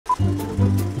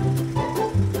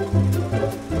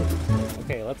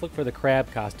let's look for the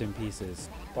crab costume pieces.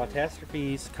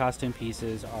 Clawtastrophy's costume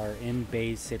pieces are in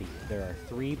Bay City. There are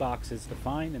 3 boxes to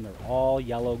find, and they're all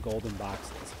yellow golden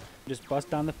boxes. Just bust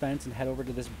down the fence and head over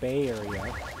to this bay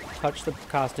area, touch the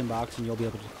costume box, and you'll be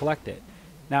able to collect it.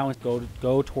 Now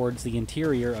go towards the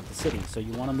interior of the city. So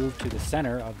you want to move to the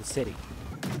center of the city.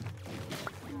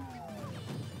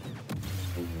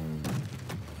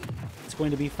 It's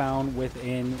going to be found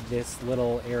within this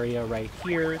little area right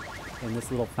here, in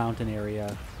this little fountain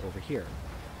area over here.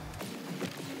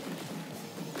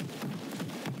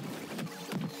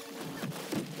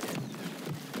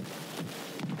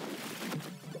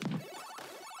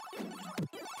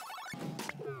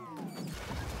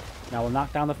 Now we'll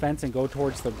knock down the fence and go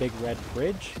towards the big red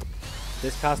bridge.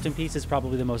 This costume piece is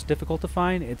probably the most difficult to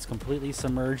find. It's completely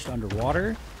submerged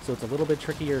underwater, so it's a little bit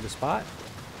trickier to spot.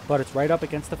 But it's right up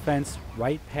against the fence,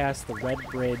 right past the red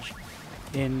bridge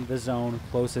in the zone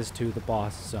closest to the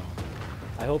boss zone.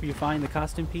 I hope you find the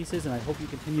costume pieces, and I hope you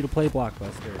continue to play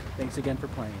Blockbuster. Thanks again for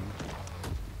playing.